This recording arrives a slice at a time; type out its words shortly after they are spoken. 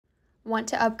Want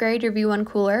to upgrade your V1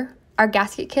 cooler? Our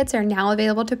gasket kits are now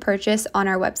available to purchase on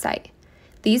our website.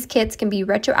 These kits can be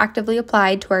retroactively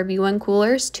applied to our V1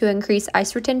 coolers to increase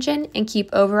ice retention and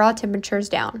keep overall temperatures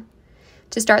down.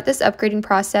 To start this upgrading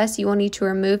process, you will need to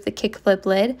remove the kick-flip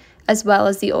lid as well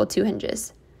as the old 2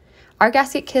 hinges. Our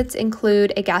gasket kits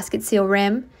include a gasket seal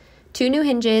rim, 2 new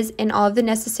hinges, and all of the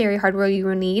necessary hardware you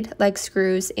will need, like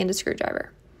screws and a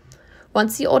screwdriver.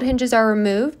 Once the old hinges are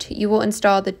removed, you will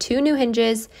install the 2 new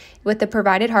hinges with the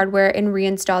provided hardware and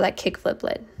reinstall that kick-flip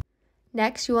lid.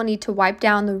 Next, you will need to wipe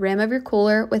down the rim of your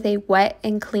cooler with a wet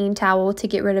and clean towel to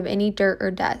get rid of any dirt or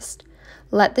dust.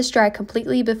 Let this dry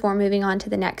completely before moving on to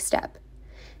the next step.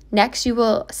 Next, you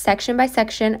will section by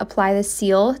section apply the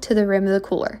seal to the rim of the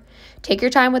cooler. Take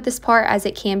your time with this part as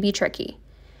it can be tricky.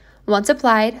 Once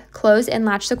applied, close and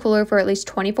latch the cooler for at least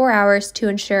 24 hours to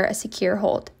ensure a secure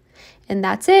hold. And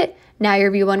that's it. Now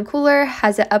your V1 cooler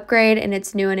has an upgrade and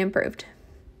it's new and improved.